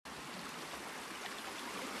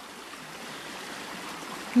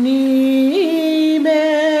ni be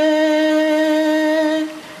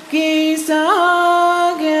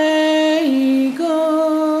kisage go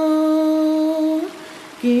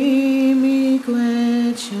kimi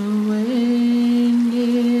kwechawe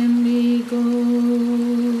ni go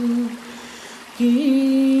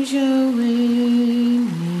kishawe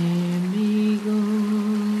ni go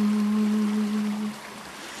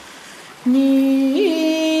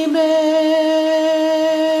ni be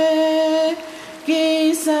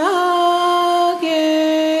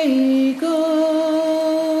kisage go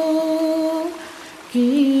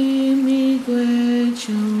kimi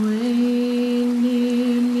kwechawe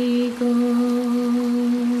ni go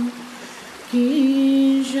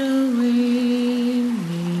kishawe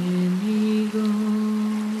ni go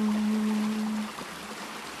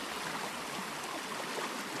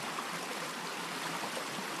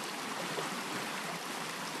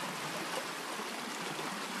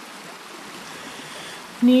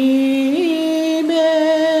ni be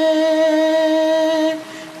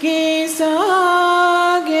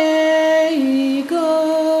kisage go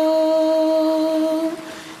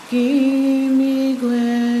kimi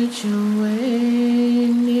kwechawe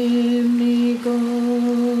ni go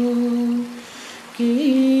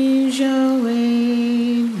kishawe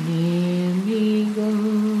ni go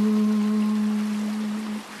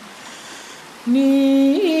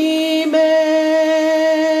ni be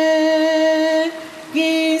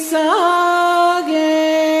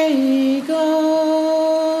kisage go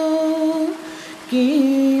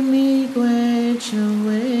kimi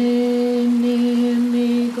kwechawe ni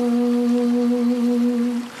go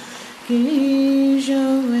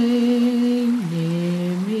kishawe ni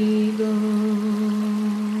go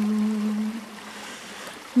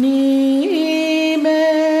ni be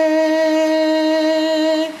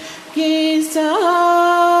kisage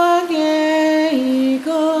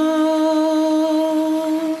go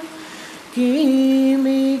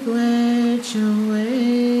kimi kwechawe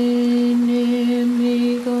ni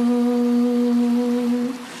go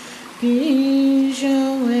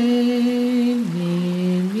kishawe ni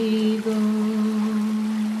go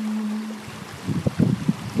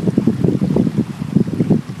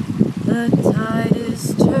The tide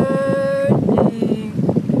is turning.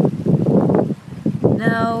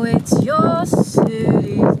 Now it's your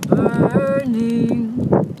city's burning.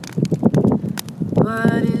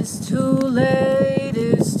 But it's too late,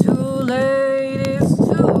 it's too late, it's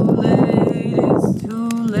too late, it's too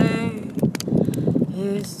late.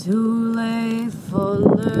 It's too late for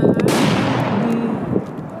learning.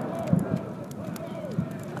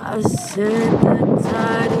 I said the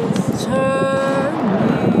tide is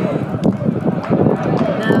turning.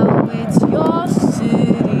 Now it's your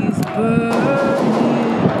city's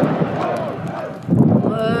burning.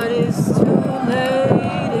 But it's too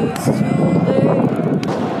late, it's too late.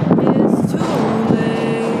 It's too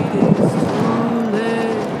late, it's too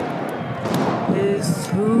late. It's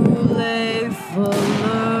too late for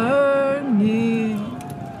learning.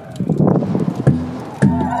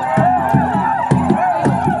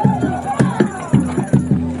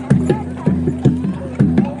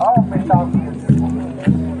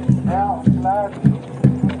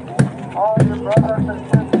 All your brothers and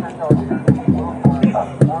sisters are here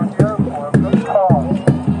for you for a good cause.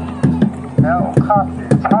 Now,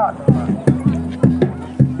 coffee is hot.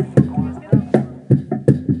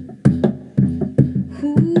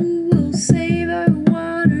 Who will save our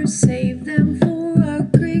water? Save them for our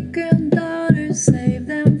great granddaughters. Save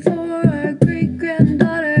them for our great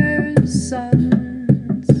granddaughters'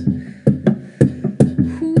 sons.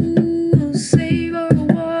 Who will save our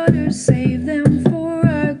water? Save them for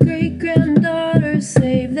our great granddaughters.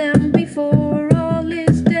 Save them before all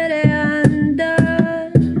is dead and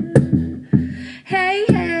done. Hey,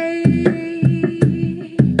 hey,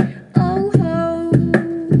 oh ho,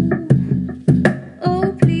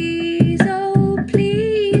 oh please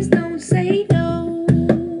don't say no.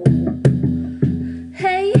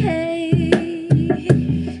 Hey,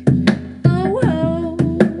 hey, oh ho,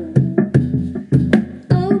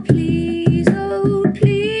 oh please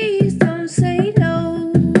don't say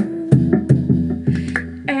no.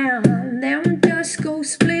 And them just go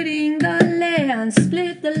splitting the land,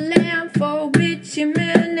 split the land for rich and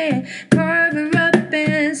many, carve her up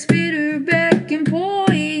and spit her back in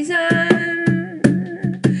poison.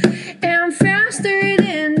 And faster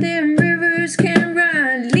than them rivers can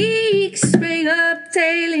run, leaks spring up,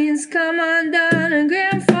 tailings come undone, and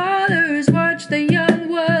grandfathers watch the young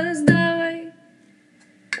ones die.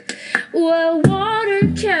 Well,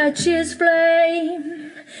 water catches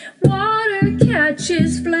flame, water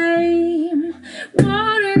catches flame,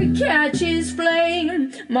 water catches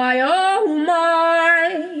flame, my oh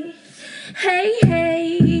my.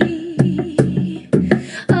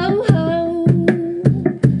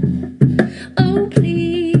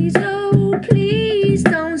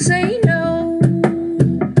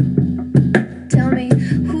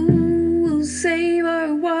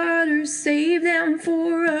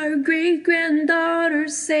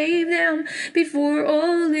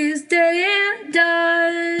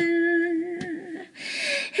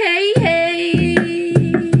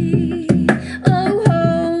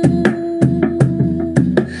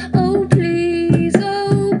 Oh please,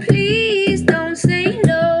 don't say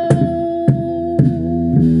no.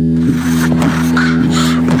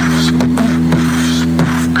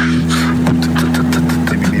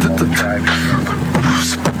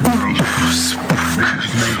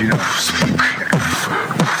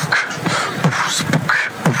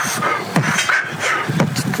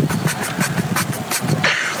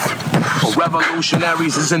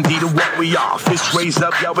 Revolutionaries is indeed what we are. Fist raised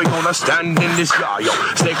up, yeah, we gonna stand in this yard, yo.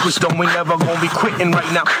 Stay crystal, we never gonna be quitting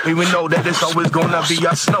right now. We know that it's always gonna be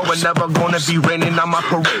a snow and never gonna be raining on my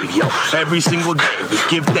parade, yo. Every single day, we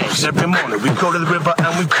give thanks. Every morning, we go to the river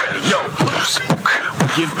and we pray, yo. We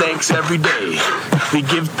give thanks every day. We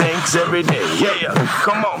give thanks every day, yeah.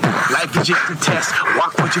 Come on, life is just a test.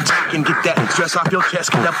 Walk what you're talking, get that stress off your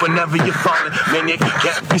chest. Get up whenever you're falling. Man, you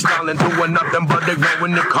can't be stalling, doing nothing but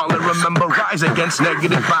ignoring the calling. Remember, rise against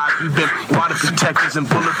negative vibes. We've been water protectors and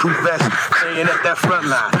bulletproof vests, staying at that front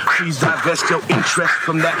line. Please divest your interest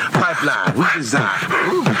from that pipeline we designed.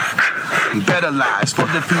 Better lives for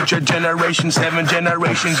the future generations, 7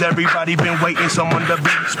 generations. Everybody been waiting, someone to be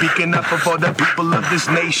speaking up for the people of this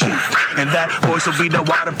nation. And that voice will be the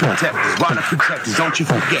water protectors. Water protectors, don't you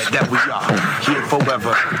forget that we are here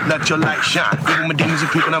forever. Let your light shine. Even when demons are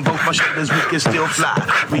creeping on both my shoulders, we can still fly.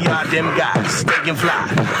 We are them guys, they can fly.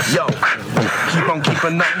 Yo, keep on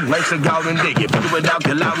keeping on. Life's a golden dig it. People without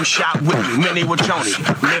get loud and shout with me. Many were Tony,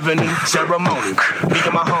 living in ceremony. Me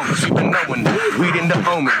and my homies, we've been knowing. Reading the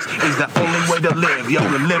omens is the only way to live. Yo,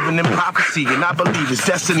 we're living in prophecy, and I believe it's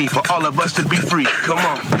destiny for all of us to be free. Come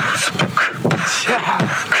on. Yeah.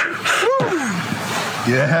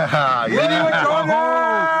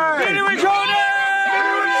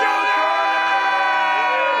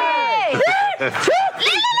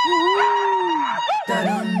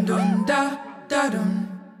 Da-dun dun da da-dun.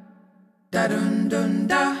 Da-dun dun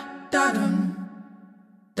da da-dun.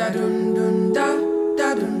 Da-dun dun da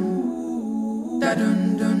da-dun.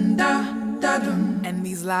 Da-dun dun da da-dun. And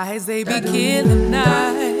these lies, they be killing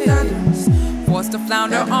us. Forced to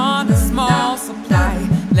flounder on a small supply.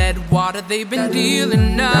 Lead water, they've been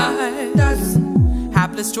dealing us.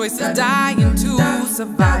 Hapless choices dying to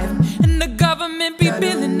survive. And the government be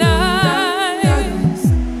billing us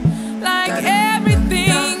like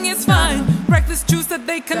everything is fine. Reckless truths that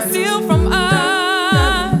they conceal from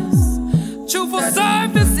us. Truthful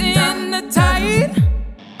surface in the tide.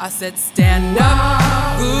 I said stand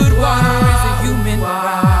up. Good water is a human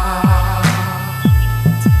right.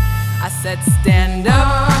 I said stand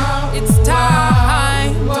up. It's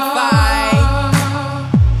time to fight.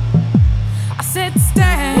 I said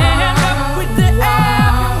stand up with the ebb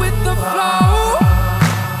and with the flow.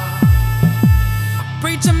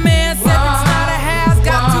 Preacher man said it's not a has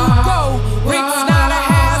got to go. Rick's not a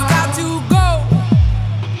has got to go.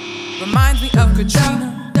 Reminds me of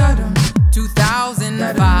Katrina,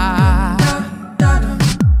 2005.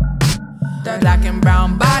 Black and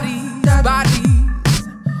brown bodies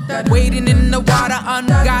waiting in the water,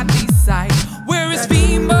 ungodly sight. Where is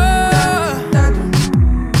FEMA?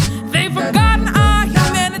 They've forgotten our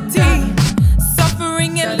humanity,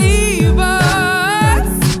 suffering and leave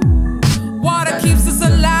us. Water keeps us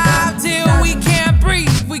alive till we can't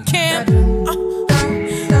breathe. We can't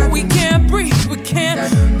breathe. We can't breathe. We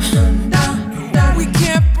can't. We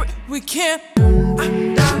can't breathe. We can't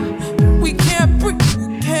breathe.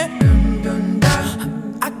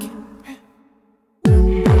 I can't.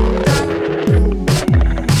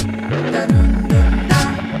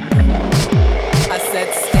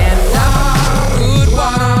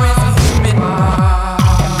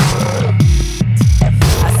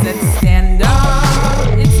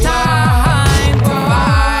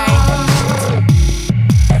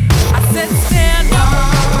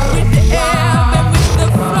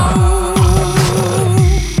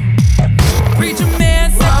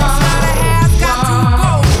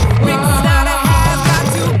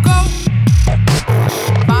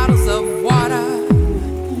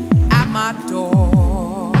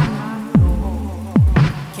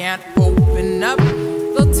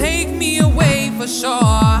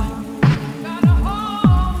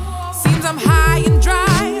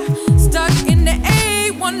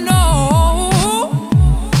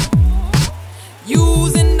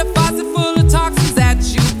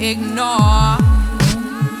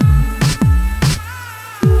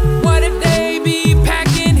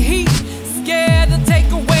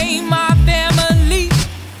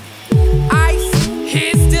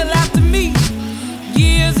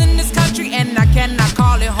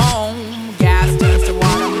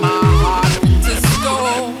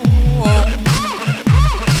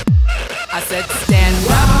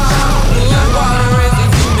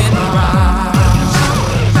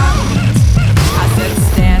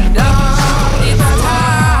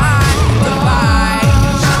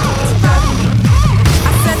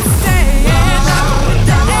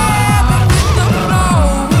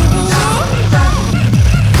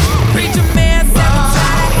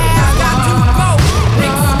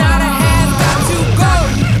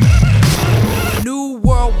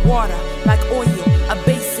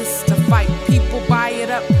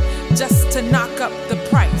 up the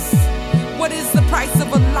price. What is the price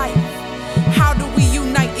of a life? How do we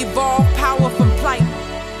unite, evolve power from plight?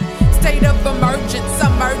 State of emergence,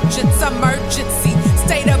 emergency.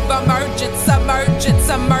 State of emergence,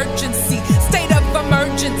 emergency. State of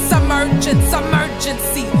emergence,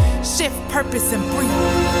 emergency. Shift purpose and breathe.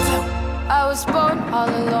 I was born all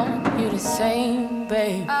alone, you the same,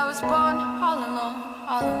 babe. I was born all alone.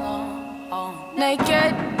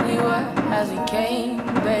 Naked we were as we came,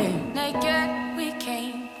 babe. Naked we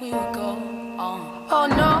came, we would go on. Oh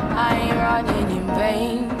no, I ain't running in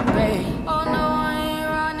vain, babe. Oh no, I ain't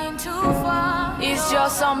running too far. It's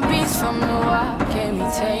just some beats from the wild, can't be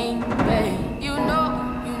tamed, babe. You know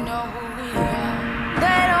who we are.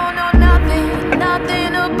 They don't know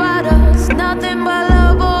nothing about us, nothing but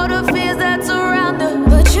love or the fears that surround us.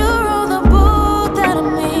 But you roll the boat that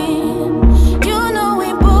I'm in. You know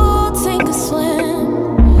we both sink or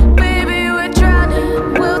swim. Baby, we're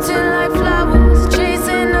drowning, wilting like flowers,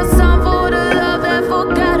 chasing the sun for the love that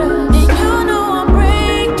forgot us. And you know I'm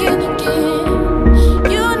breaking again.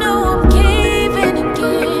 You know I'm caving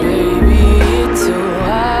again. Baby, it's so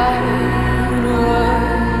hard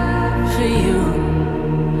for you.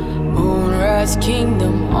 Moonrise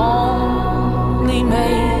kingdom only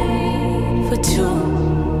made for two.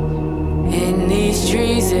 In these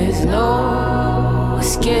trees there's no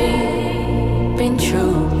escaping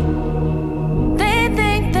truth. They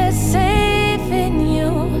think they're saving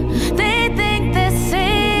you. They think they're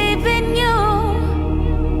saving you.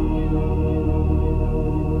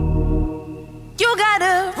 You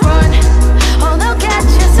gotta run, or they'll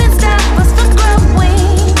catch us and stop us from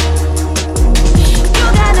growing. You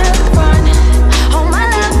gotta run, hold my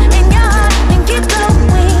love in your heart and keep going.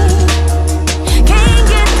 Can't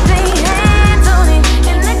get their hands on it,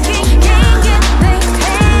 and the king can't get their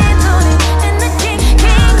hands on it, and the king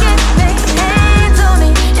can't get their hands on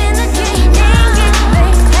it, and the king can't get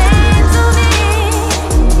their hands on it.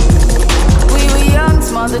 We were young,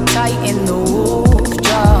 smothered tight in the wolf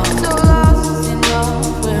jaw. So lost in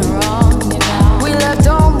love, we're wrong now. We left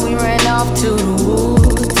home, we ran off to the woods.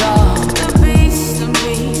 The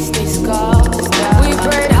beast, they scarred us down. We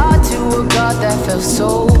prayed hard to a God that fell so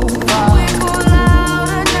far. We call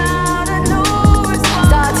louder now, to no response.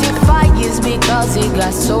 Started fires because it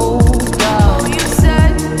got so dark. You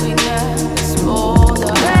said we never spoiled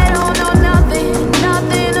us. They don't know nothing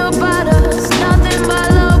about us, nothing but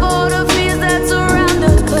love or the fears that surround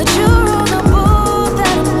us. But you're on the boat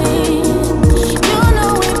that I'm in. You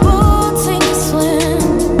know we both sink or swim.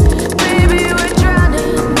 Baby, we're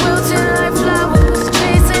drowning, wilting like flowers,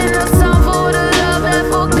 chasing the sun for the love that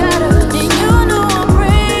forgot us. And you know I'm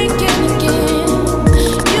breaking again.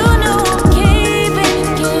 You know I'm caving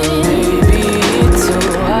again. Baby, it's so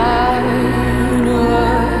hard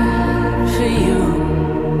for you.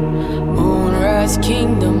 Moonrise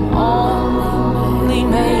kingdom only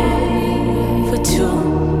made for two.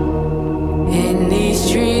 In these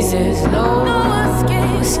trees there's no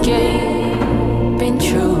escaping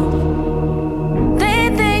truth. They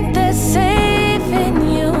think they're saving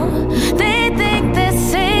you. They think they're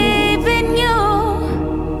saving you.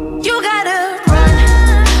 You gotta run,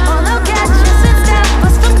 or they'll catch us and stop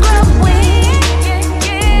us from growing.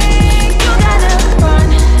 You gotta run,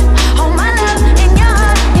 hold my love in your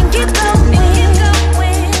heart and keep going.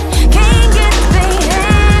 Can't get their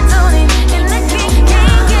hands on it, and the king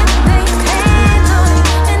can't get their hands on it,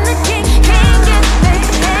 and the king can't get their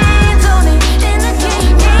hands on it, and the king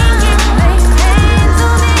can't get their hands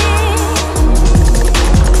on it.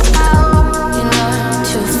 I hope you learn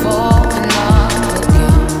to fall in love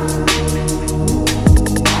again.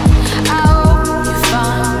 I hope you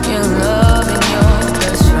find your love in your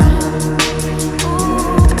best friend.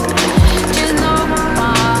 Just know my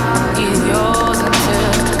heart is yours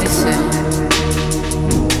until it's end.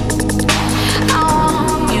 I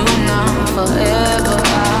want you now, forever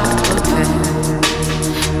I'll repent.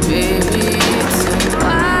 Baby, it's a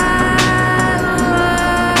wild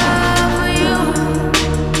world for you.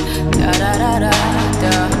 Da da da da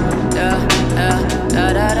da da da da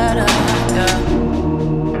da da da.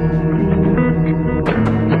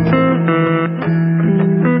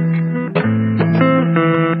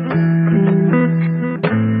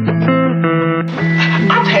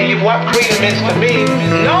 I'll tell you what freedom is to me.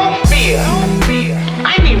 No fear. I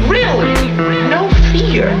mean, really, no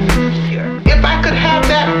fear. If I could have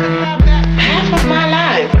that half of my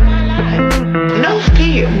life, no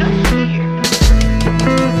fear.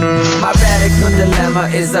 My radical dilemma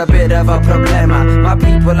is a bit of a problema. My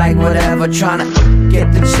people like whatever, tryna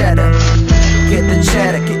get the cheddar. Get the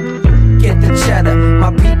cheddar, get the cheddar.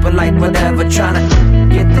 My people like whatever, tryna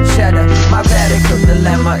get the cheddar. My radical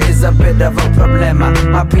dilemma is a bit of a problema.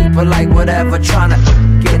 My people like whatever, tryna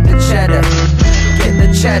get the cheddar. Get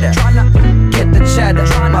the cheddar, get the cheddar.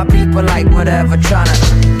 My people like whatever, tryna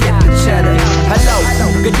get the cheddar.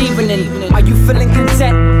 Hello, good evening. Are you feeling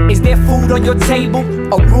content? Is there food on your table?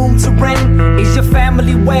 A room to rent? Is your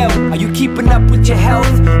family well? Are you keeping up with your health?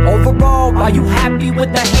 Overall, are you happy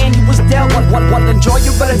with the hand you was dealt? What enjoy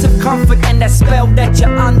your relative comfort and that spell that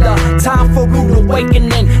you're under. Time for rude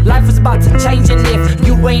awakening. Life is about to change, and if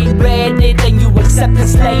you ain't ready, then you accepting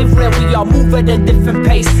slavery. We all move at a different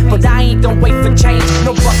pace, but I ain't don't wait for change.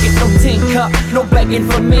 No bucket, no tin cup, no begging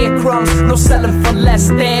for mere crumbs, no selling for less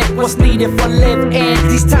than what's needed for living.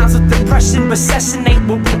 These times of depression, recession ain't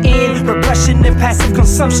what we in. Repression and passive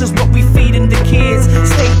consumption's what we feeding the kids.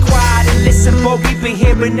 Stay quiet and listen, boy, we've been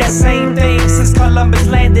hearing that same thing since Columbus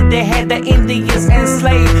landed. They had the Indians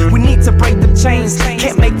enslaved. We need to break the chains,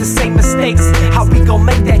 can't make the same mistakes. How we gon'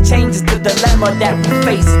 make that change is the dilemma that we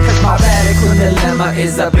face. Cause my radical dilemma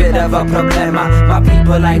is a bit of a problema. My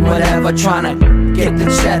people like whatever, tryna get the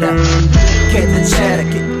cheddar. Get the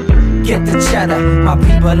cheddar, get the cheddar. My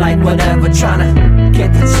people like whatever, tryna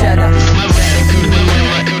get the cheddar. My radical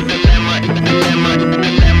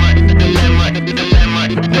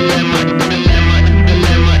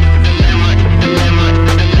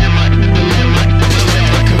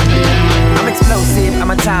I'm explosive,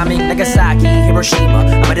 I'm atomic, Nagasaki, Hiroshima.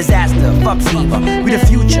 I'm a disaster, fuck FEMA. We the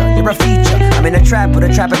future, you're a feature. I'm in a trap with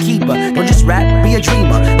a trapper keeper. Don't just rap, be a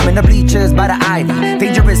dreamer. I'm in the bleachers by the ivy,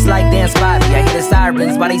 dangerous like Dan Spivey. I hear the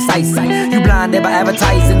sirens while they sightsee. You blinded by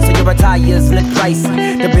advertising, so your attires look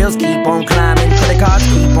pricey. The bills keep on climbing, credit cards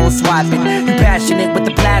keep on swiping. You passionate with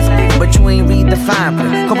the plastic, but you ain't read the fine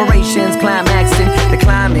print. Corporations climaxing, the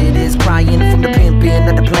climate is crying from the pimping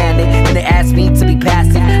of the planet. And they ask me to be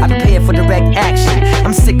passive, I prepare for direct action.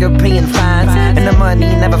 I'm sick of paying fines, and the money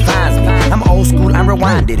never finds me. I'm old school, I'm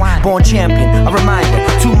rewinded, born champion, a reminder.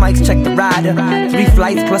 2 mics, check the rider, 3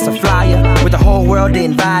 flights plus a flyer. With the whole world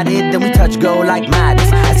invited, then we touch gold like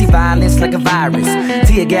Midas. I see violence like a virus,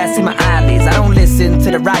 tear gas in my eyelids. I don't listen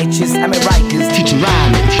to the righteous, I'm in Rikers, teaching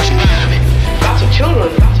rhyming. Lots of children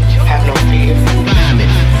have no fear.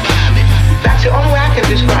 That's the only way I can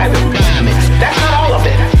describe it. That's not all of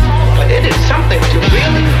it, but it is something to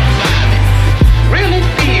really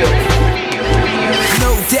feel.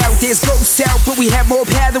 No doubt there's ghosts out, but we have more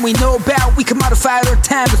power than we know about. We can modify our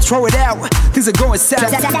time, let's throw it out. Things are going south.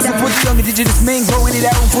 For the young indigenous men growing it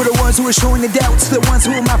out, and for the ones who are showing the doubts, the ones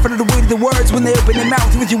who are mindful of the weight of the words when they open their mouth.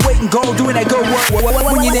 With your weight and gold, doing that go work.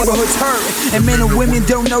 When your neighborhood's hurt, and men and women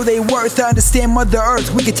don't know their worth. I understand Mother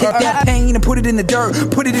Earth. We can take that pain and put it in the dirt,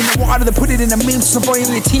 put it in the water, then put it in the meme. So some boy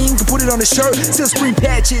in your team can put it on the shirt. Still screen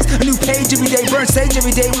patches, a new page every day, burn sage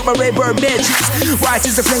every day with my red bird matches. Watch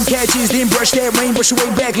as the flame catches, then brush that rain, brush away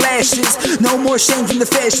backlashes. No more shame from the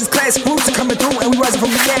fashions. Classic roots are coming through, and we rising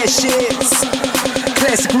from the ashes.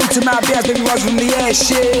 Classic roots in my bed, baby, rising from the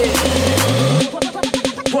ashes.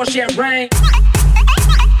 push that rain.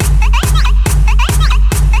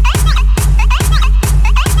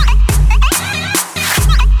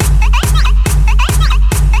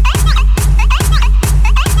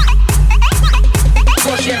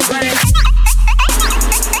 Push that rain.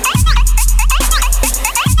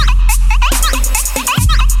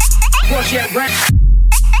 Push that rain.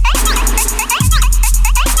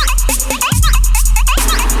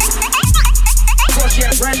 Push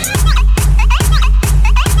that rain.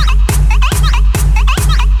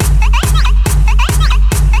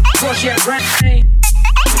 Push that rain.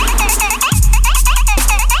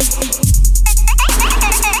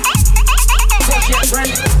 Push that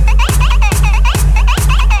rain.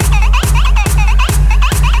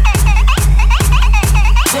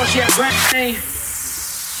 Push that rain.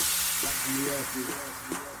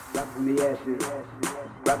 Rise from the ashes.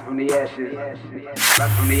 Rise from the ashes.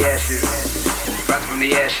 Rise from the ashes. Rise from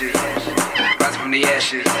the ashes. Rise from the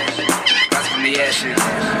ashes. Rise from the ashes.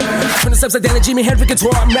 From the steps of Danny, Jimi Hendrix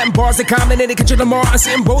guitar, I'm rapping bars that common and they control them all. I'm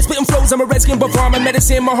sitting bold, spitting flows, I'm a redskin, but farm, my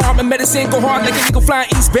medicine, my heart, my medicine go hard like an eagle flying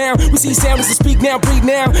eastbound. We see sound, to speak now, breathe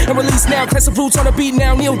now, and release now. Class of roots on the beat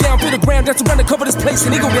now, kneel down, feel the ground, just to run to cover this place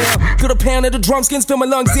and eagle round. Feel the pound of the drum skins, fill my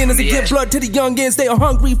lungs in as they give blood to the youngins. They are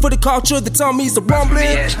hungry for the culture, the tummies, the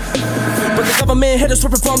rumbling. But the government had us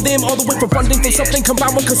ripping from them, all the way from funding for something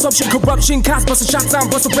combined with consumption, corruption, cops busting shots, I'm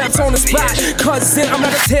busting raps on the spot. Cousin, I'm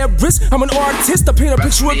not a terrorist, I'm an artist. I paint a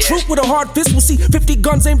picture of truth with a hard fist. We'll see 50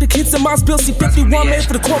 guns aimed at kids in my spill. See 51 made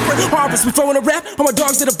for the corporate harvest. We throwing a rap on my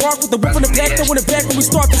dogs that bark with the whip on the back, throwing it back when we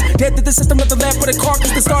start this. Dead to the system, not the left with a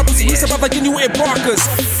carcass. The start this, we survive like new embarkers.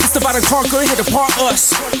 It's divide and conquer, here to part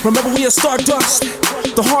us. Remember we are stardust.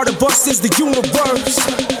 The heart of us is the universe.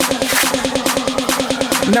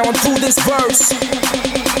 Now I'm through this verse.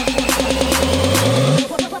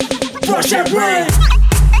 Crush that brain.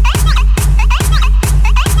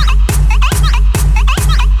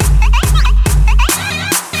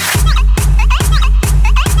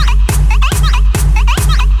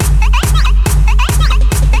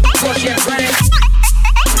 Crush that brain.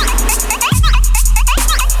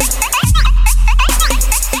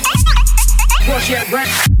 Crush that brain.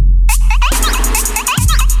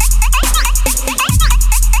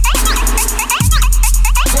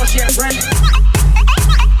 Crush that brain.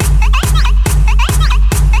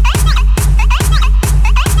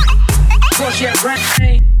 Crush that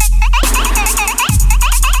brain.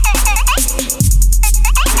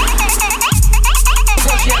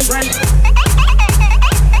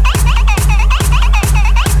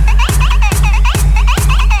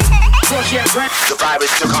 Crush that brain. The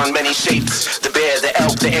virus took on many shapes. The bear, the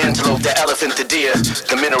elk, the antelope, the elephant, the deer.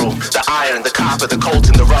 The mineral, the iron, the copper, the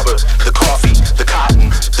coltan, the rubber. The coffee, the cotton,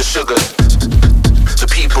 the sugar. The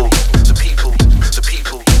people, the people, the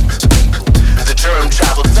people, the people. The germ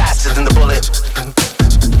traveled faster than the bullet.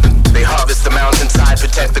 They harvest the mountainside,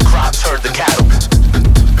 protect the crops, herd the cattle.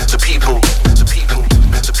 The people, the people,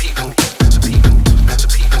 the people, the people, the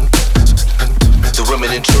people. The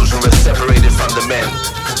women and children were separated from the men.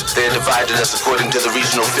 They're divided us according to the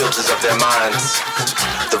regional filters of their minds.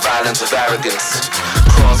 The violence of arrogance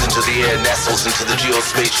crawls into the air, nestles into the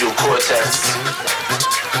geospatial cortex.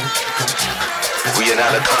 We are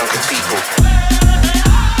not a conquered people.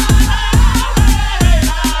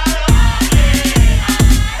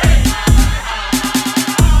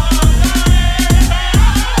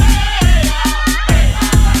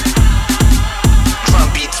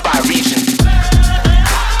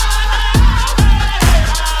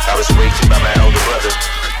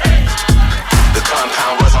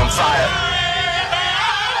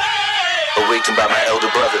 Awakened by my elder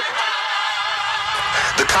brother.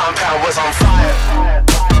 The compound was on fire.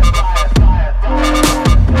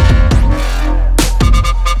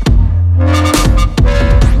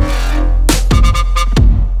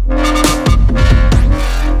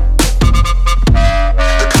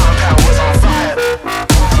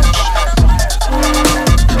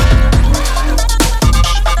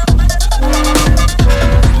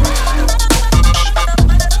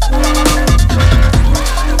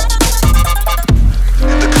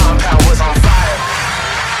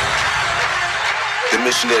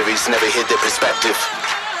 Missionaries never hid their perspectives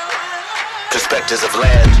of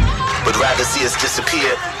land, would rather see us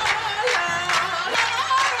disappear.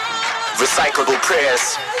 Recyclable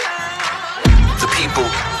prayers. The people,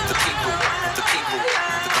 the people, the people,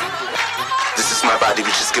 the people. This is my body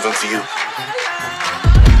which is given for you.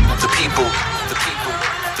 The people, the people,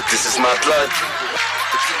 this is my blood.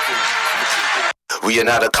 The people, the people. We are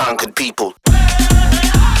not a conquered people.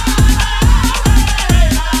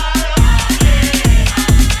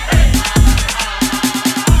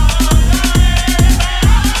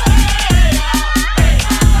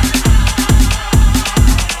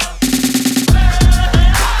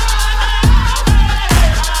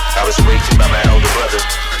 Awakened by my elder brother.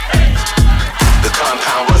 The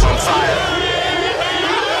compound was on fire.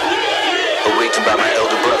 Awakened by my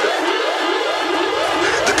elder brother.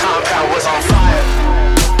 The compound was on fire.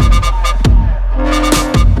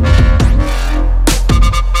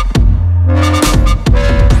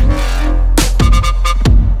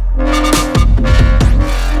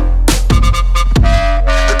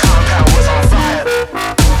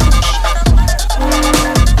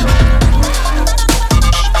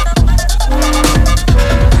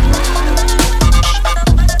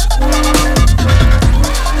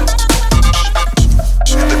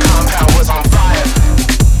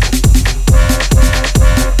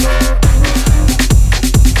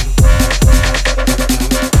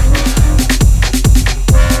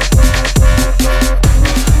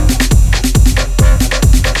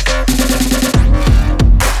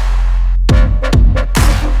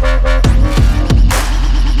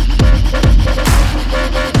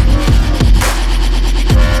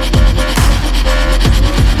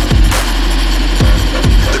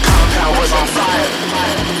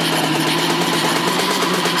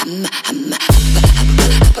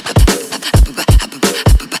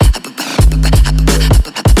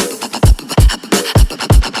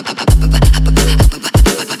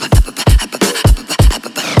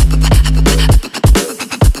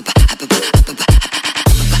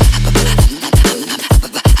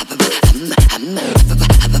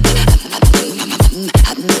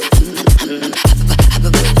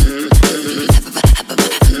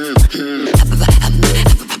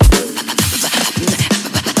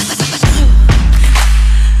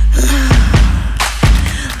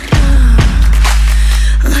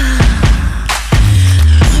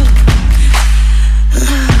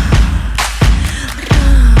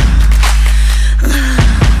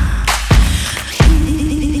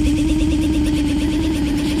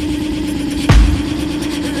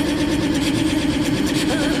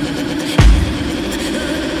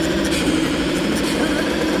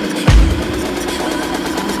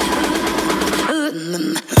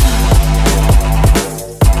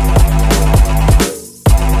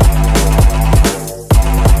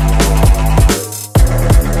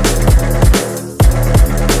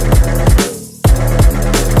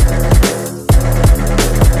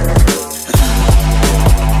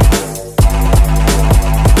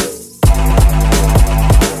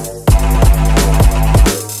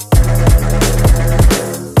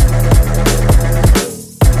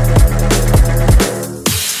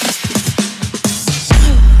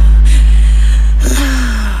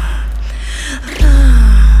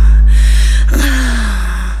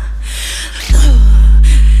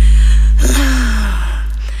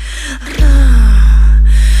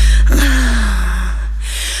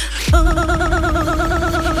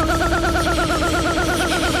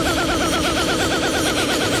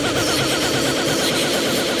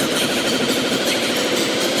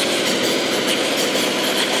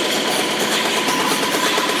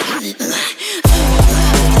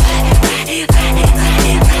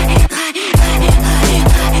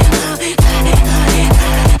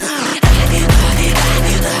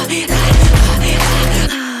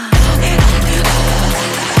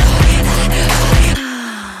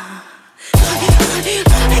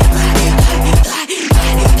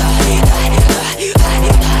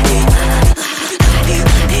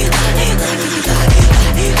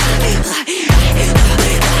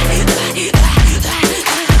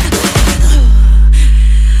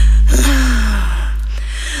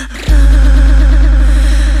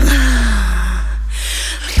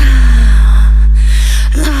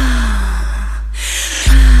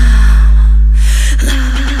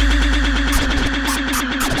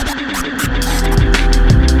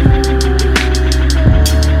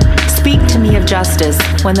 justice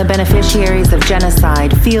when the beneficiaries of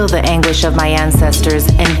genocide feel the anguish of my ancestors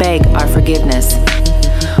and beg our forgiveness.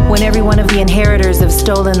 When every one of the inheritors of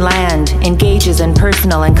stolen land engages in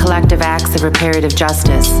personal and collective acts of reparative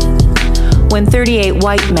justice. When 38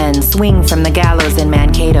 white men swing from the gallows in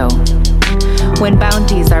Mankato. When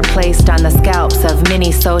bounties are placed on the scalps of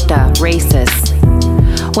Minnesota racists.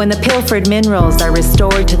 When the pilfered minerals are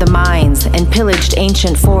restored to the mines and pillaged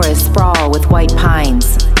ancient forests sprawl with white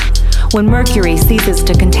pines. When mercury ceases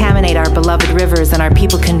to contaminate our beloved rivers and our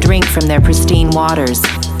people can drink from their pristine waters.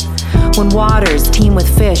 When waters teem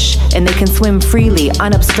with fish and they can swim freely,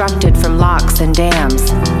 unobstructed from locks and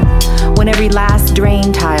dams. When every last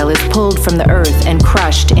drain tile is pulled from the earth and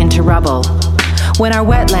crushed into rubble. When our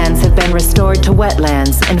wetlands have been restored to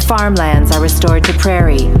wetlands and farmlands are restored to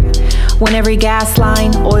prairie. When every gas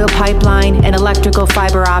line, oil pipeline, and electrical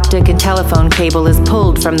fiber optic and telephone cable is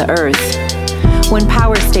pulled from the earth. When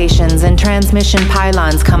power stations and transmission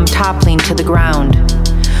pylons come toppling to the ground.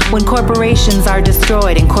 When corporations are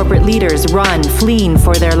destroyed and corporate leaders run, fleeing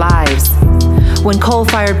for their lives. When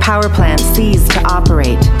coal-fired power plants cease to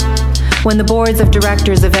operate. When the boards of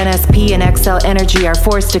directors of NSP and Xcel Energy are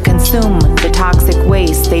forced to consume the toxic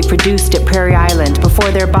waste they produced at Prairie Island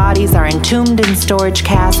before their bodies are entombed in storage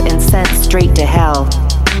casks and sent straight to hell.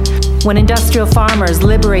 When industrial farmers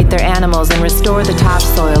liberate their animals and restore the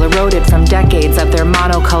topsoil eroded from decades of their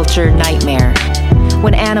monoculture nightmare.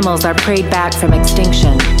 When animals are preyed back from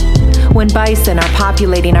extinction. When bison are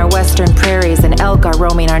populating our western prairies and elk are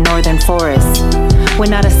roaming our northern forests. When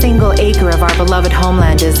not a single acre of our beloved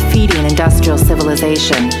homeland is feeding industrial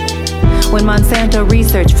civilization. When Monsanto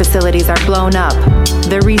research facilities are blown up,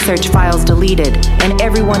 their research files deleted, and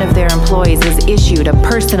every one of their employees is issued a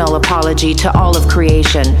personal apology to all of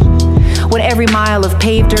creation. When every mile of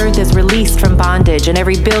paved earth is released from bondage and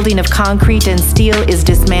every building of concrete and steel is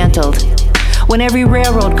dismantled. When every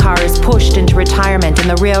railroad car is pushed into retirement and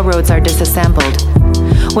the railroads are disassembled.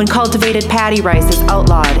 When cultivated paddy rice is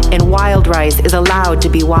outlawed and wild rice is allowed to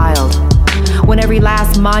be wild. When every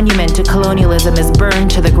last monument to colonialism is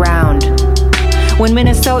burned to the ground. When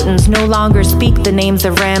Minnesotans no longer speak the names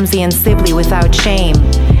of Ramsey and Sibley without shame,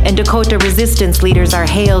 and Dakota resistance leaders are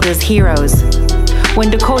hailed as heroes. When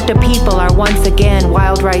Dakota people are once again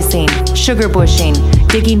wild ricing, sugar bushing,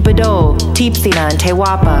 digging Bedeau, Teepsina, and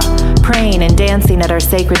Tewapa, praying and dancing at our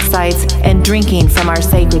sacred sites and drinking from our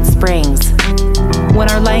sacred springs. When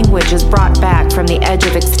our language is brought back from the edge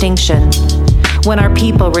of extinction. When our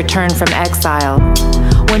people return from exile.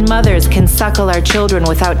 When mothers can suckle our children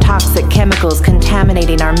without toxic chemicals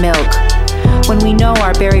contaminating our milk. When we know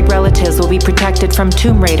our buried relatives will be protected from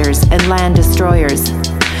tomb raiders and land destroyers.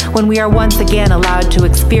 When we are once again allowed to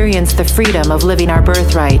experience the freedom of living our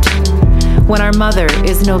birthright. When our mother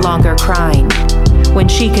is no longer crying. When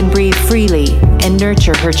she can breathe freely and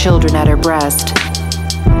nurture her children at her breast.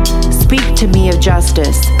 Speak to me of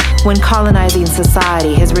justice when colonizing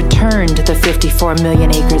society has returned the 54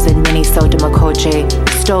 million acres in Minnesota Makoche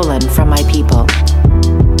stolen from my people.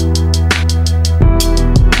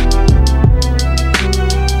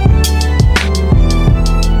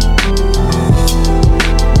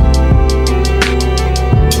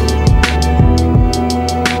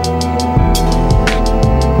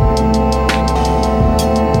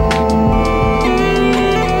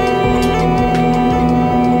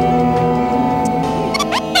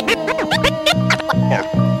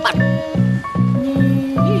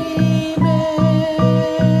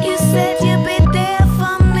 You said you'd be there.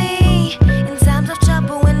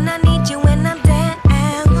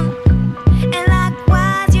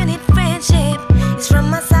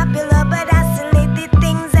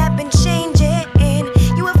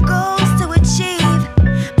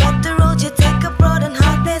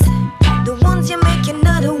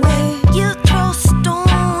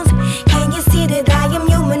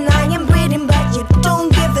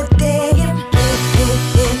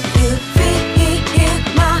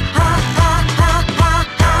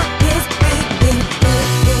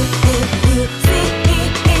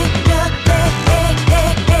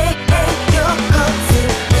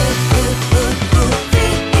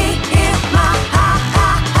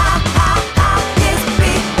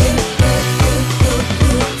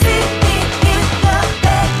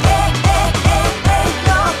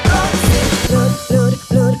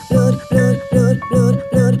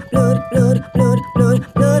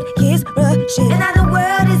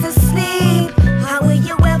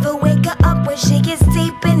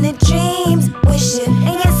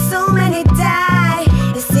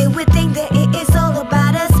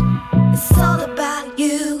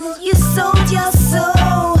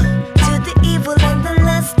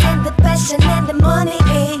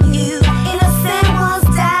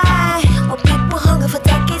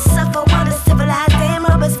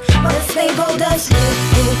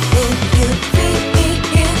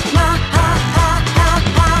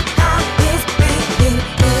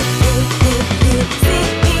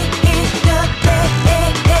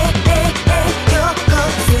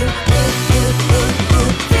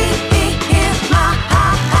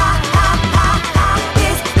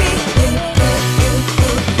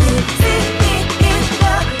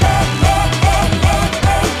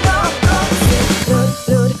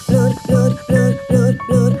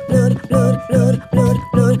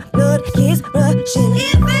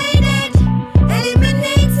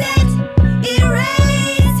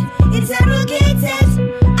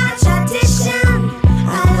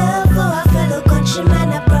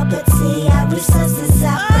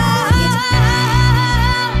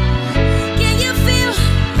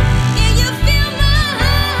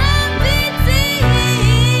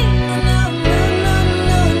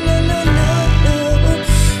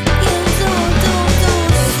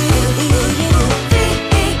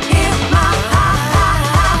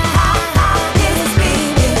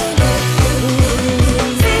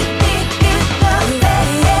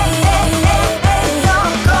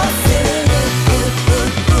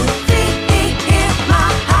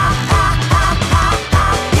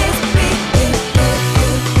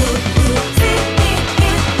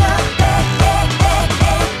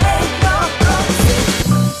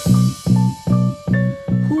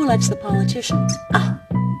 elects the politicians.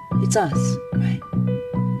 It's us, right?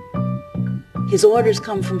 His orders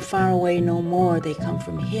come from far away no more. They come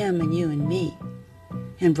from him and you and me.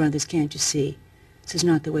 And brothers, can't you see? This is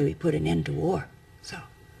not the way we put an end to war. So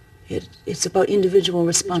it's about individual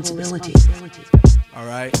responsibility. All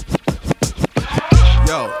right.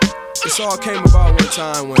 Yo, this all came about one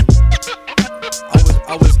time when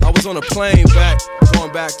I was on a plane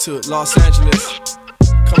going back to Los Angeles,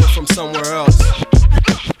 coming from somewhere else.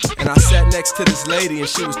 And I sat next to this lady and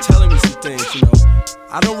she was telling me some things, you know.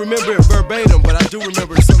 I don't remember it verbatim, but I do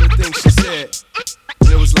remember some of the things she said.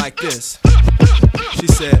 And it was like this. She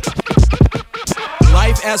said,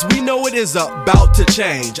 life as we know it is about to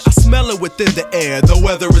change. I smell it within the air, the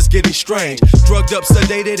weather is getting strange. Drugged up,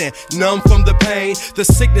 sedated, and numb from the pain. The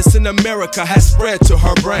sickness in America has spread to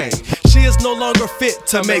her brain. She is no longer fit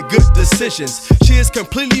to make good decisions. She is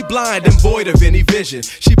completely blind and void of any vision.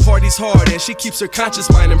 She parties hard and she keeps her conscious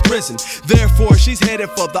mind in prison. Therefore, she's headed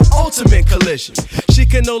for the ultimate collision. She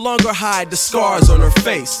can no longer hide the scars on her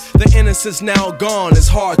face. The innocence now gone is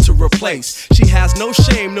hard to replace. She has no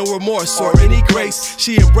shame, no remorse, or any grace.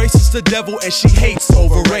 She embraces the devil and she hates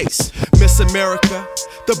over race. Miss America,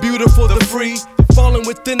 the beautiful, the free, falling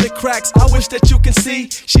within the cracks, I wish that you can see.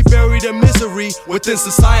 She buried her misery within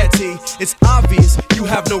society. It's obvious you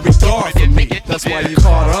have no regard for me. That's why you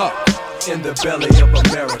caught up in the belly of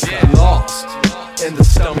America, lost in the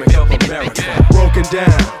stomach of America, broken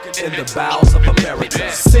down in the bowels of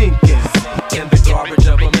America, sinking in the garbage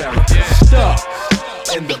of America, stuck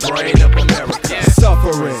in the brain of America,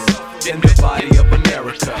 suffering in the body of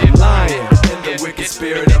America, lying in the wicked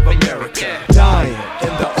spirit of America, dying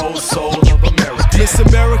in the old soul of America. Miss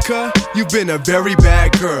America, you've been a very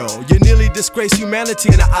bad girl. You nearly disgrace humanity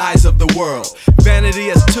in the eyes of the world. Vanity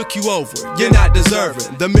has took you over, you're not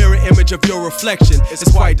deserving. The mirror image of your reflection is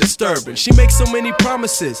quite disturbing. She makes so many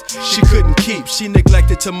promises she couldn't keep. She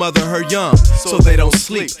neglected to mother her young, so they don't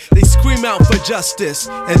sleep. They scream out for justice,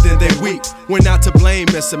 and then they weep. We're not to blame,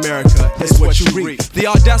 Miss America, it's what you reap. The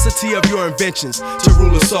audacity of your inventions to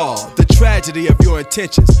rule us all. The tragedy of your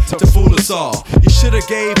intentions to fool us all. You should've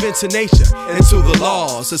gave into nature and to the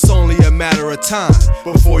laws. It's only a matter of time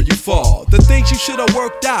before you fall. The things you should've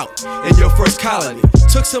worked out in your first colony.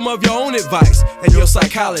 Took some of your own advice and your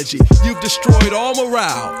psychology. You've destroyed all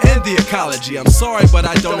morale and the ecology. I'm sorry, but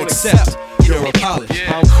I don't accept your apology.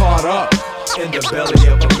 I'm caught up in the belly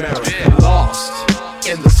of America, lost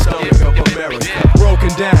in the stomach of America, broken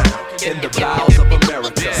down in the bowels of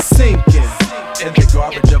America, sinking in the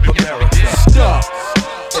garbage of America, stuck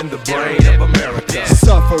in the brain of America,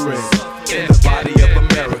 suffering in the body of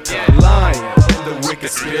America, lying in the wicked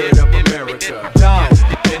spirit of America, dying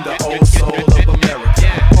in the old soul of America.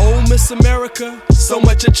 Oh, Miss America, so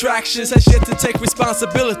much attractions has yet to take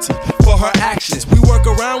responsibility for her actions. We work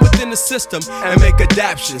around within the system and make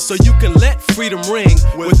adaptations so you can let freedom ring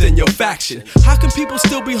within your faction. How can people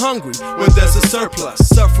still be hungry when there's a surplus?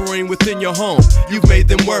 Suffering within your home, you've made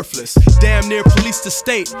them worthless. Damn near police the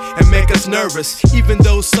state and make us nervous, even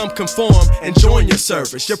though some conform and join your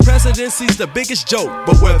service. Your presidency's the biggest joke,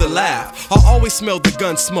 but where the laugh? I always smell the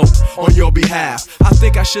gun smoke on your behalf. I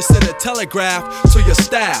think I should send a telegraph to your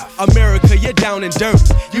staff. America, you're down and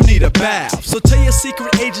dirty, you need a bath. So tell your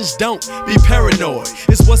secret agents don't be paranoid.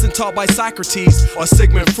 This wasn't taught by Socrates or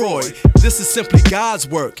Sigmund Freud. This is simply God's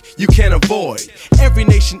work, you can't avoid. Every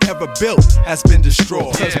nation ever built has been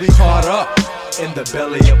destroyed. Cause we caught up in the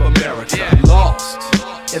belly of America, lost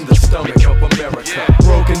in the stomach of America,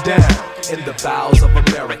 broken down in the bowels of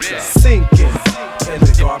America, sinking in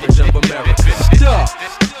the garbage of America, stuck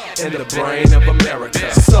in the brain of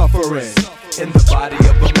America, suffering in the body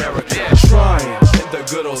of America, trying in the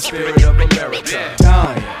good old spirit of America,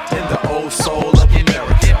 dying in the old soul of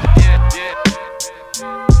America.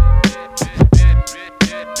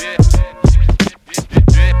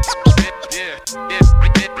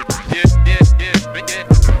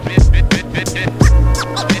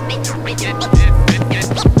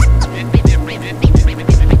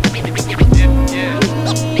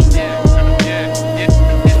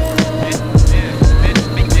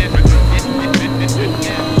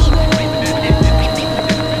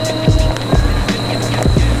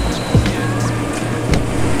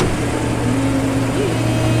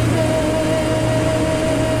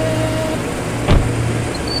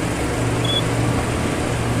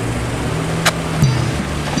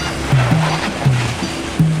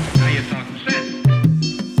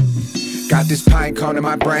 this pine cone in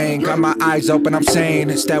my brain. Got my eyes open, I'm saying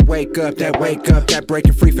it's that wake up, that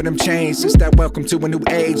breaking free for them chains. It's that welcome to a new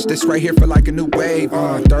age. This right here for like a new wave.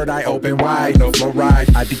 Third eye open wide, no flow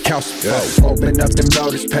ride. I decalcify. Open up them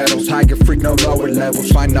lotus petals, higher freak, no lower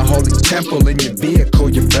levels. Find the holy temple in your vehicle,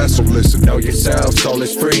 your vessel. Listen, know yourself, soul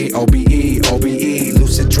is free. OBE,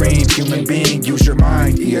 lucid dream, human being, use your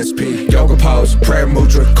mind. ESP, yoga pose, prayer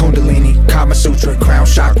mudra, kundalini, Kama Sutra, crown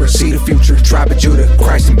chakra, see the future. Tribe of Judah,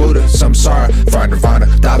 Christ and Buddha, samsara, Far Nirvana,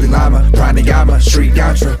 Dalai Lama, pranayama, Sri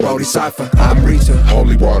Yantra, Bodhisattva, Amrita,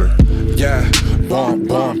 holy water. Yeah,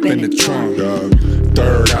 bump in the trunk.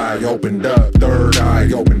 Third eye opened up,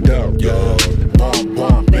 yo.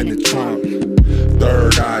 Bump in the trunk.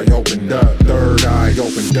 Third eye opened up.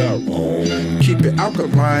 Keep it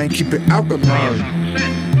alkaline. Keep it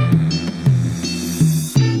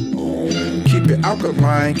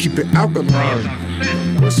alkaline.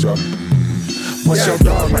 What's up? What's your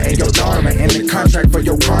dharma and your dharma and the contract for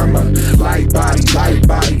your karma? Light body,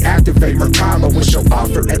 activate Merkaba. What's your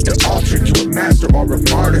offer at the altar? You a master or a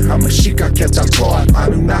martyr? I'm a Shika Ketatoa,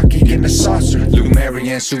 Anunnaki in the saucer.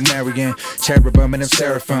 Lumerian, Sumerian, cherubim and them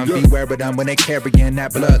seraphim. Beware of them when they carrying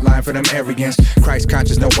that bloodline for them Aryans. Christ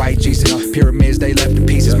conscious, no white Jesus. Pyramids, they left in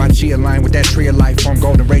pieces. My chi aligned with that tree of life, form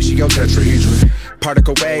golden ratio tetrahedron.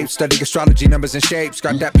 Particle waves, study astrology, numbers and shapes.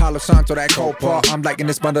 Got that Palo Santo, that copal. I'm liking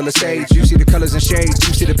this bundle of sage. You see the colors and shades,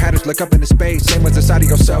 you see the patterns, look up into space. Same ones inside of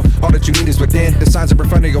yourself, all that you need is within. The signs are in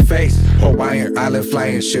front of your face. Hawaiian island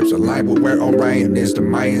flying ships align with where Orion is. The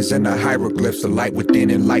Mayans and the hieroglyphs, the light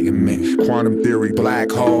within enlightenment. Quantum theory,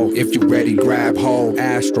 black hole. If you ready, grab hold.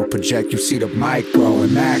 Astral project, you see the micro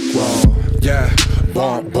and macro. Yeah,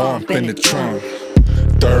 bump in the trunk.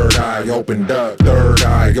 Third eye opened up.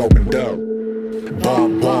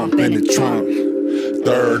 Bump in the trunk.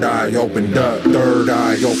 Third eye opened up.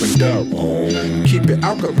 Keep it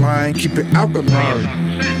alkaline. Keep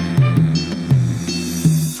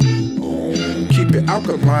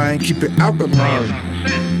it alkaline.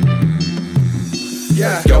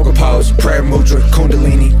 Yeah. Yoga pose, prayer mudra,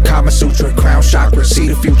 kundalini, Kama Sutra, crown chakra, see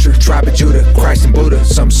the future. Tribe of Judah, Christ and Buddha,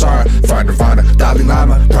 samsara, Far Nirvana, Dalai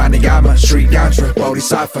Lama, pranayama, Sri Yantra,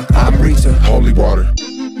 Bodhisattva, Amrita, holy water.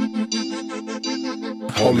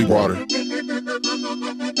 Holy water.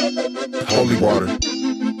 Holy water.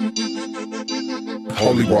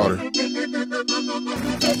 Holy water.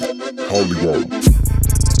 Holy water.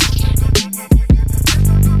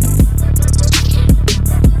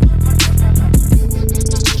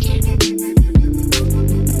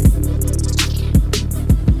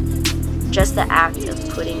 Just the act of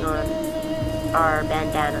putting on our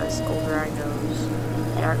bandanas over our nose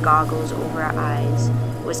and our goggles over our eyes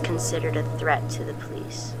was considered a threat to the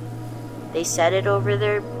police. They said it over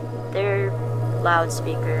their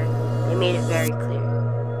loudspeaker. They made it very clear.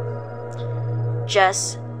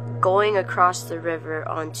 Just going across the river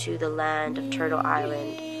onto the land of Turtle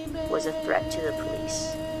Island was a threat to the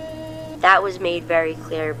police. That was made very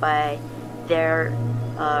clear by their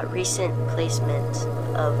recent placement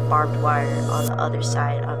of barbed wire on the other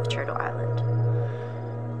side of Turtle Island.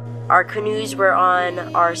 Our canoes were on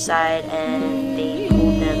our side and they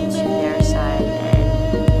pulled them to their side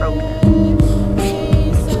and broke them.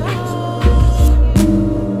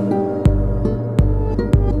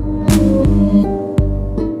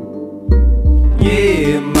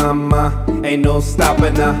 Yeah, mama, ain't no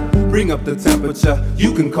stopping her. Bring up the temperature,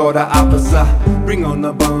 you can call the officer. Bring on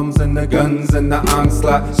the bombs and the guns and the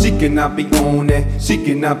onslaught. She cannot be on it, she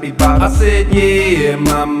cannot be bought. I said, yeah,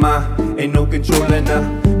 mama, ain't no controlling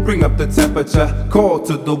her. Bring up the temperature, call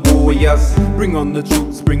to the warriors. Bring on the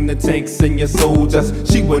troops, bring the tanks and your soldiers.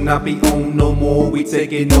 She will not be on no more, we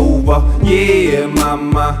taking over. Yeah,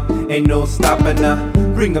 mama, ain't no stopping her.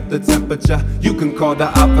 Bring up the temperature, you can call the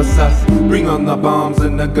officers. Bring on the bombs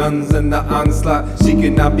and the guns and the onslaught. She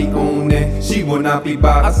cannot be on it, she will not be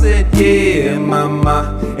bought. I said, yeah,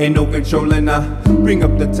 mama, ain't no controlling her. Bring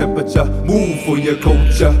up the temperature, move for your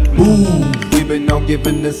culture, move. We've been all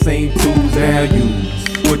given the same tools, now use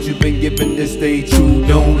what you've been given to stay true,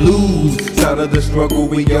 don't lose. Side of the struggle,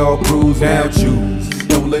 we all bruise, now choose.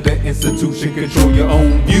 Don't let the institution control your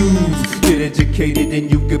own views. Get educated and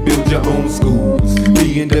you can build your own schools.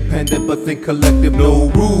 Be independent but think collective, no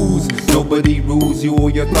rules. Nobody rules you or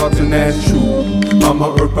your thoughts and that's true.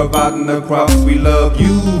 Mama Earth providing the crops, we love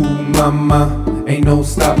you. Mama, ain't no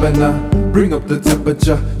stopping her. Bring up the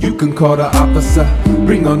temperature, you can call the officer.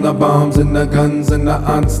 Bring on the bombs and the guns and the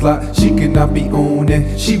onslaught. She cannot be on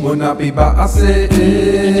it, she will not be bought. I said,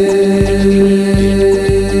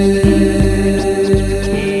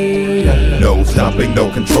 no stopping,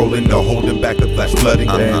 no controlling, no holding back the flash flooding.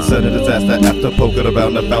 Then sudden disaster after poking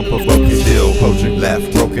around the found provoking. Still poaching,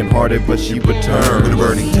 left broken hearted, but she returned with a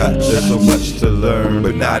burning touch. There's so much to learn,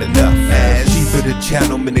 but not enough. As cheaper to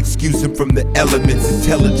channel men, excuse him from the elements.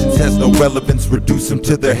 Intelligence has no relevance, reduce him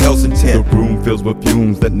to their hell's intent. The room fills with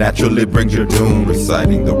fumes that naturally brings your doom.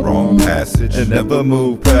 Reciting the wrong passage and never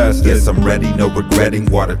move past it. Yes, I'm ready, no regretting.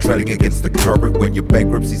 Water treading against the current. When your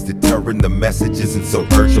bankruptcy's deterring, the message isn't so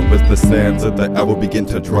urgent. With the sands of the hour begin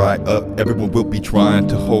to dry up, everyone will be trying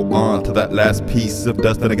to hold on to that last piece of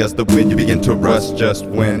dust. And against the wind you begin to rust. Just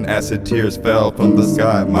when acid tears fell from the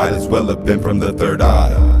sky, might as well have been from the third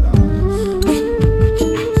eye.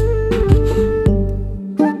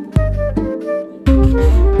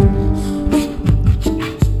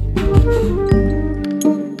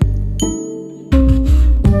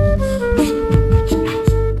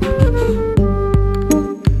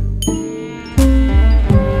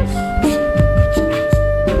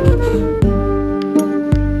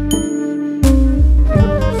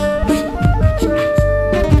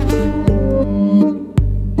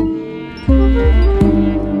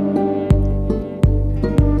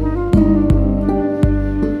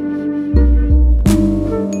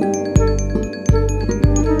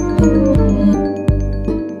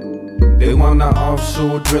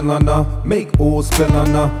 Drill on her, make oil spill on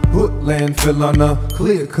her, put landfill on her,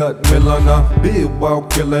 clear cut mill on her, big while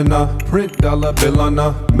killing her, print dollar bill on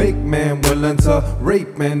her, make man willing to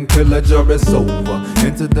rape and pillage her. It's over.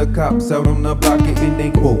 Enter the cops out on the block getting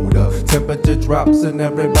they quota. Temperature drops and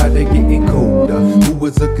everybody getting colder. Who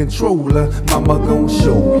is a controller? Mama gon'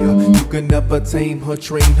 show ya. You can never tame her,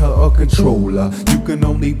 train her, or control her. You can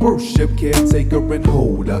only worship, caretaker, and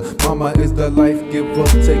hold her. Mama is the life giver,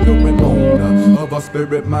 taker, and owner of our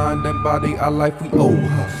spirit, mind, and body. Our life we owe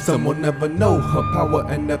her. Some will never know her power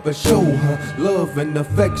and never show her love and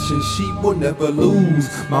affection she will never lose.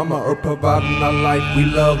 Mama are providing our life. We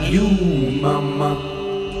love you, mama.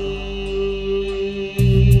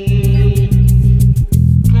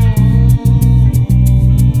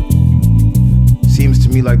 Seems to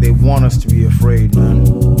me like they want us to be afraid, man.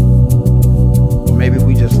 Or maybe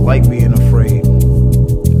we just like being afraid.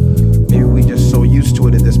 Maybe we just so used to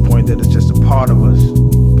it at this point that it's just a part of us,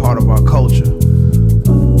 part of our culture.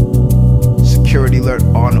 Security alert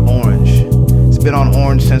on orange. It's been on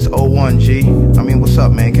orange since 01, G. I mean, what's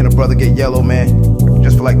up, man? Can a brother get yellow, man?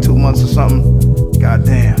 Just for like 2 months or something?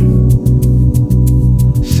 Goddamn.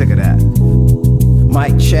 Sick of that.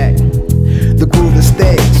 Mic check. The groove is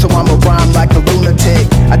thick, so I'ma rhyme like a lunatic.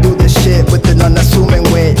 I do this shit with an unassuming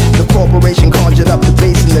wit. The corporation conjured up the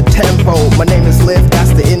bass and the tempo. My name is Liv,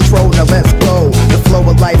 that's the intro, now let's go. The flow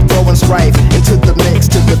of life, throwing strife into the mix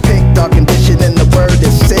to depict our condition, and the word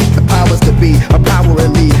is sick. The powers to be are power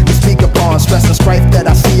in me to speak upon stress and strife that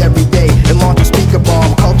I see every day. And launch a speaker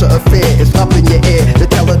bomb, culture of fear is up in your ear.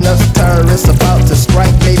 They're telling us terrorists about to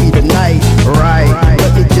strike, maybe tonight. Right,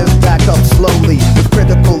 let me just back up slowly with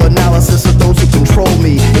critical analysis of those who control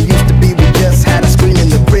me. It used to be we just had a screen in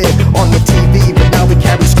the crib on the TV, but now we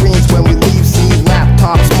carry screens when we leave. See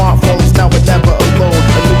laptops, smartphones, now we're never alone.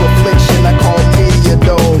 A new affliction I call media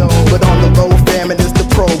dome. But on the low, famine is the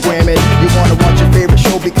programming. You wanna watch your favorite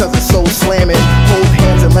show because it's so slamming. Hold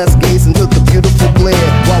hands and let's gaze into the beautiful glare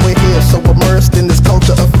while we're here so immersed in this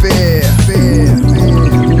culture affair.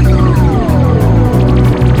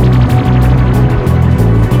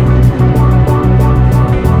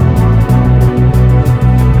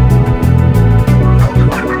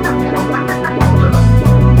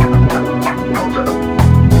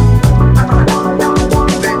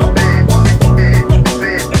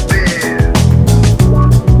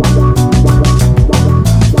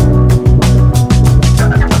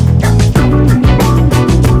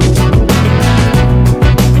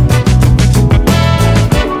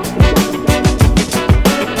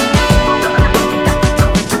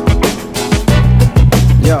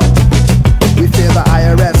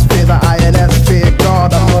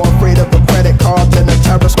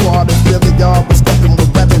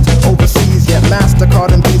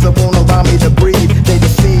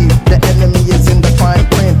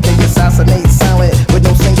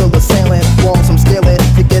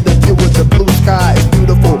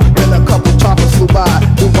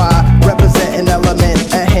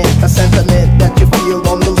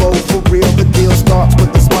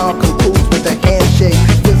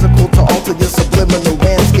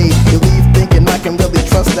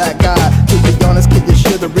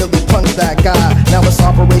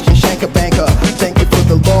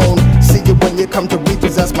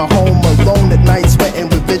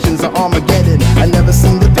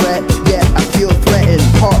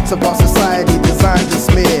 Of our society designed to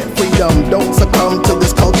smear freedom, don't succumb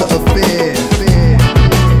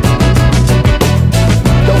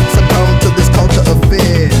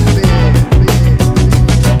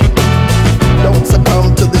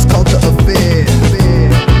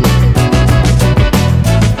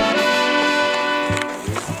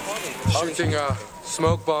shooting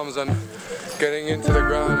smoke bombs and getting into the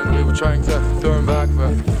ground, and we were trying to throw them back,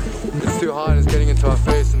 but it's too hot and it's getting into our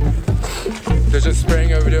face, and they're just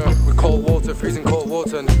spraying over there with cold water, freezing cold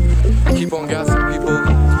water, and keep on gassing people,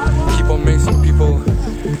 keep on macing people.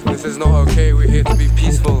 This is not okay. We're here to be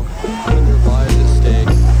peaceful. Your lives at stake.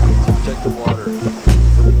 Protect the water.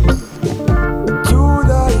 To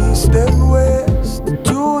the east and west,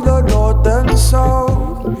 to the north and south.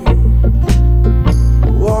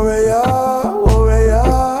 Warrior, warrior,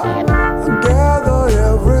 gather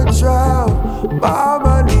every child.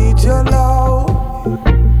 Mama needs you now.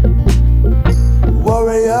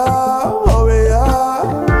 Warrior,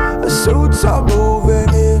 warrior, suits are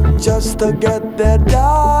moving in just to get that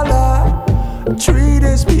dollar. Treat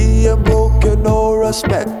is being broken, no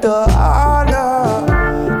respect or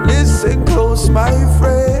honor. Listen close, my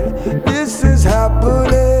friend, this is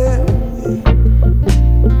happening.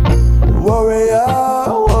 Warrior,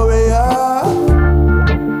 warrior,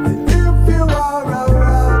 if you are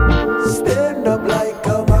around, stand up like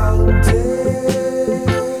a mountain.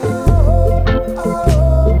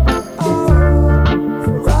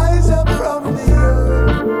 Rise up from the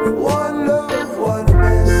earth, one love, one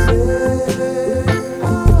message.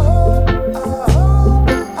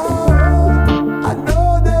 I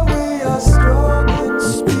know that we are strong in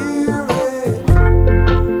spirit,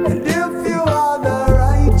 and if you are the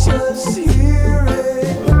righteous, hear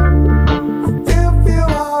it. If you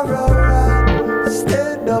are around,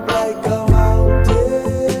 stand up like a mountain.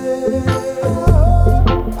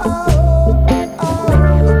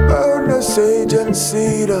 Burn the sage and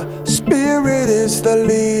cedar, spirit is the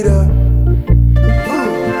leader.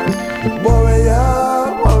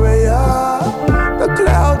 Warrior, warrior, the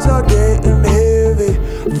clouds are getting heavy,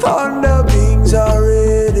 thunder beings are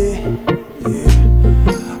ready.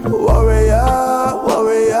 Warrior,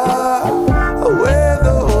 warrior, where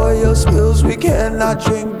the oil spills, we cannot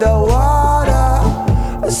drink the water.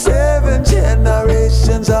 7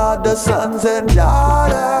 generations are the sons and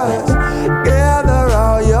daughters. Gather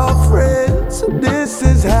all your friends, this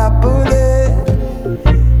is happening.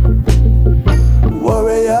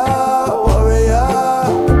 Warrior, warrior,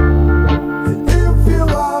 if you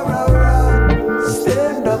are around,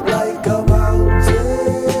 stand up like a mountain.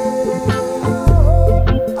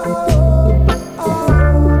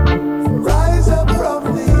 Rise up from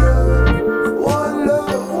the earth, one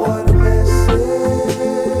love, one message.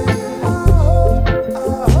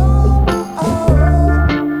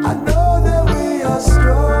 I know that we are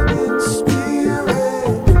strong in spirit,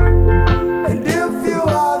 and if you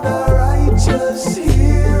are the righteous,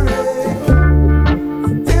 hear it.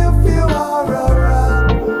 If you are around,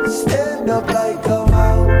 stand up like a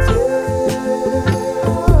mountain.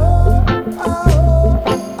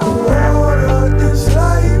 Water is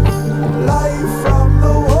life, life from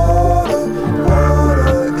the water.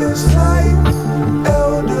 Water is life,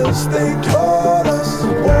 elders they taught us.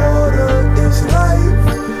 Water is life,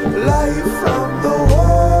 life from the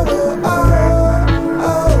water.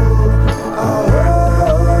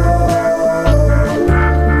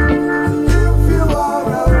 If you are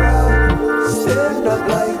around, stand up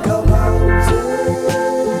like a mountain.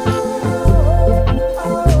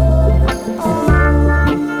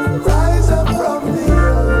 Rise up from the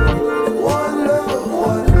earth, one love,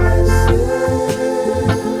 one message.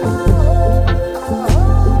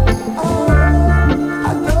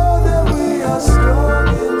 I know that we are strong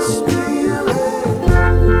in spirit,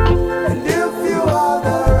 and if you are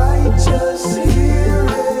the righteous, hear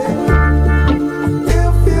it.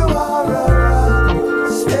 If you are around,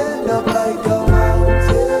 stand up like a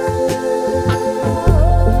mountain.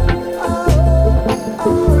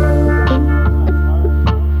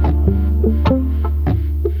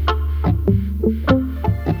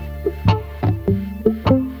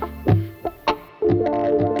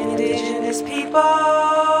 Indigenous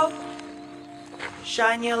people,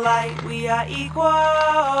 shine your light, we are equal.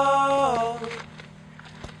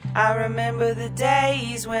 I remember the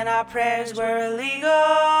days when our prayers were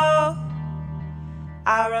illegal.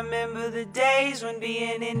 I remember the days when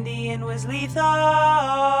being Indian was lethal.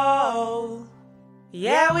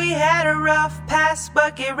 Yeah, we had a rough past,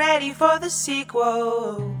 but get ready for the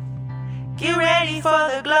sequel. Get ready for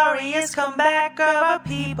the glorious comeback of our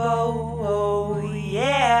people. Oh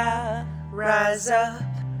yeah, rise up,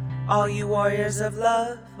 all you warriors of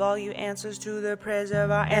love, all you answers to the prayers of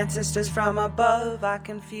our ancestors from above. I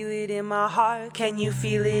can feel it in my heart, can you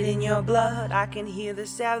feel it in your blood? I can hear the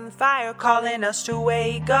seventh fire calling us to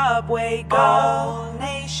wake up, wake up. All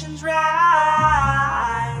nations rise,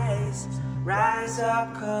 rise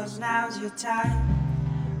up, cause now's your time.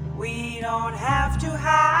 We don't have to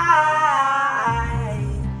hide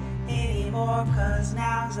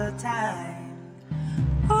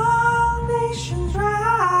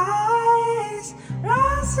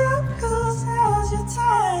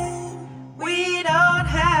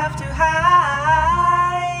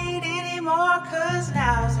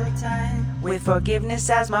With forgiveness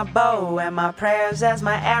as my bow and my prayers as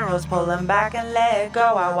my arrows, pull them back and let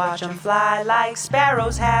go. I watch them fly like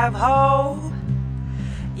sparrows. Have hope,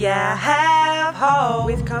 yeah, have hope.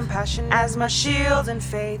 With compassion as my shield and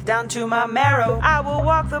faith down to my marrow, I will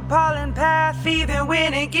walk the pollen path even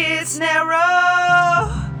when it gets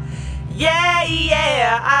narrow. Yeah,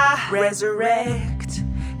 yeah, I resurrect.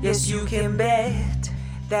 Yes, you can bet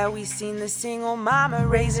that we seen the single mama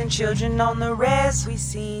raising children on the rest. We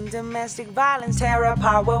seen domestic violence tear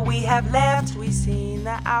apart what we have left. We seen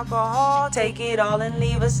the alcohol take it all and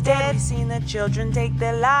leave us dead. We seen the children take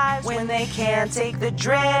their lives when they can't take the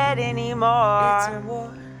dread anymore. It's a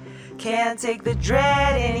war. Can't take the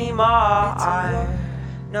dread anymore.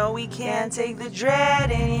 No, we can't take the dread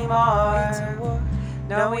anymore. It's a war.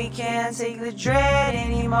 No, we can't take the dread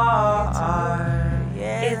anymore.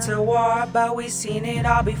 It's a war, but we've seen it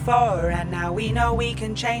all before. And now we know we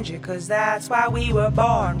can change it, cause that's why we were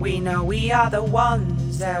born. We know we are the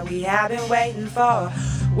ones that we have been waiting for.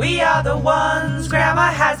 We are the ones Grandma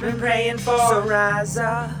has been praying for. So rise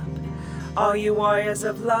up, all you warriors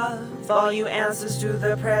of love, all you answers to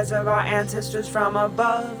the prayers of our ancestors from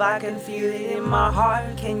above. I can feel it in my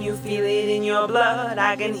heart, can you feel it in your blood?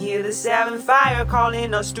 I can hear the seventh fire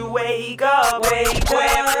calling us to wake up. Wake up.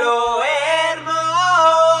 Pueblo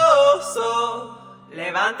hermoso,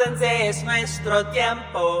 levántense, es nuestro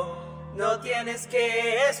tiempo. No tienes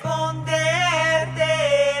que esconderte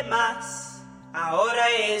más, ahora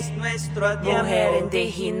es nuestro tiempo. Mujer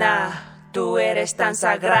indígena, tú eres tan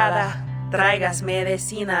sagrada. Traigas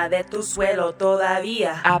medicina de tu suelo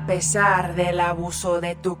todavía. A pesar del abuso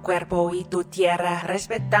de tu cuerpo y tu tierra,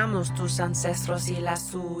 respetamos tus ancestros y la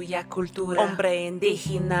suya cultura. Hombre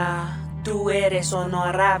indígena, tú eres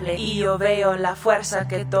honorable y yo veo la fuerza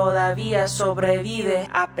que todavía sobrevive.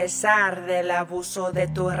 A pesar del abuso de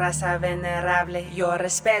tu raza venerable, yo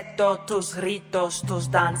respeto tus ritos,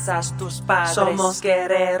 tus danzas, tus padres. Somos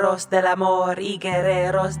guerreros del amor y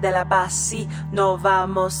guerreros de la paz, sí, no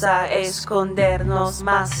vamos a escondernos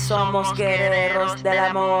más. Somos guerreros del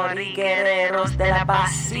amor y guerreros de la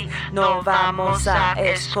paz, sí, no vamos a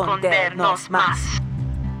escondernos más.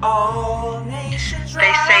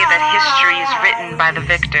 They say that history is written by the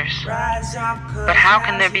victors. But how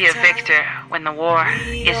can there be a victor when the war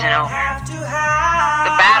isn't over?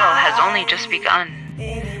 The battle has only just begun,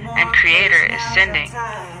 and Creator is sending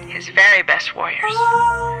His very best warriors.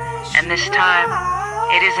 And this time,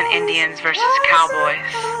 it isn't Indians versus cowboys.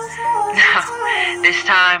 No, this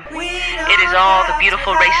time, it is all the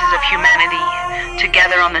beautiful races of humanity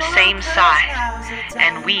together on the same side,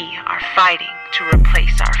 and we are fighting to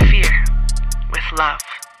replace our fear with love.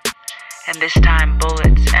 And this time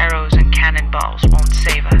bullets, arrows, and cannonballs won't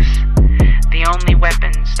save us. The only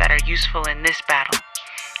weapons that are useful in this battle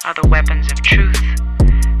are the weapons of truth,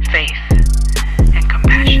 faith, and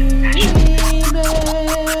compassion.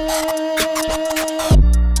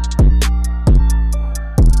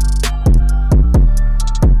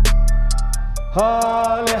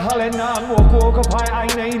 Hale hale na mo ko pai ai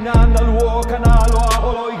nei na luo kana lo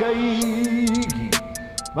holoi gai.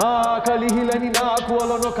 Ma kalihilani na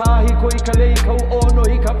kualo no kahi koi kalei kau ono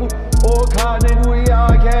I kapu o kane nui a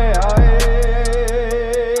ke ae.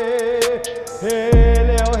 He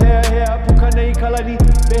leo he puka nei kalani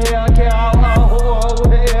be a ke a ho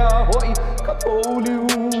he a hoi kapouli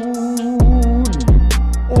uli.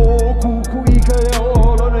 O kuku I ka leo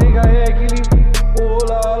olo nei ka he kili. O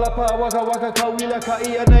la la pa waka waka kawila ka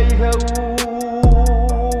ia nei ka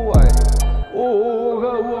o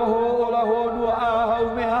ga ho la ho no a hau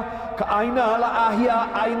mea ka aina la ahia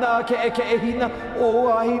aina ke hina o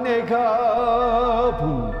ahine ka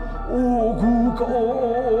pu o ku ka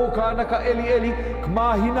o kana ka eli ka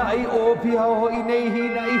mahina ai o pia ho I nei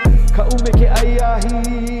hina I ka ume ke ai ahi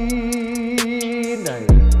nei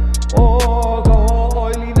o ka ho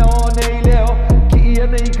oili no nei leo ki ia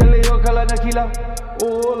nei ka leo kala na kila o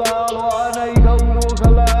la lo ana I ka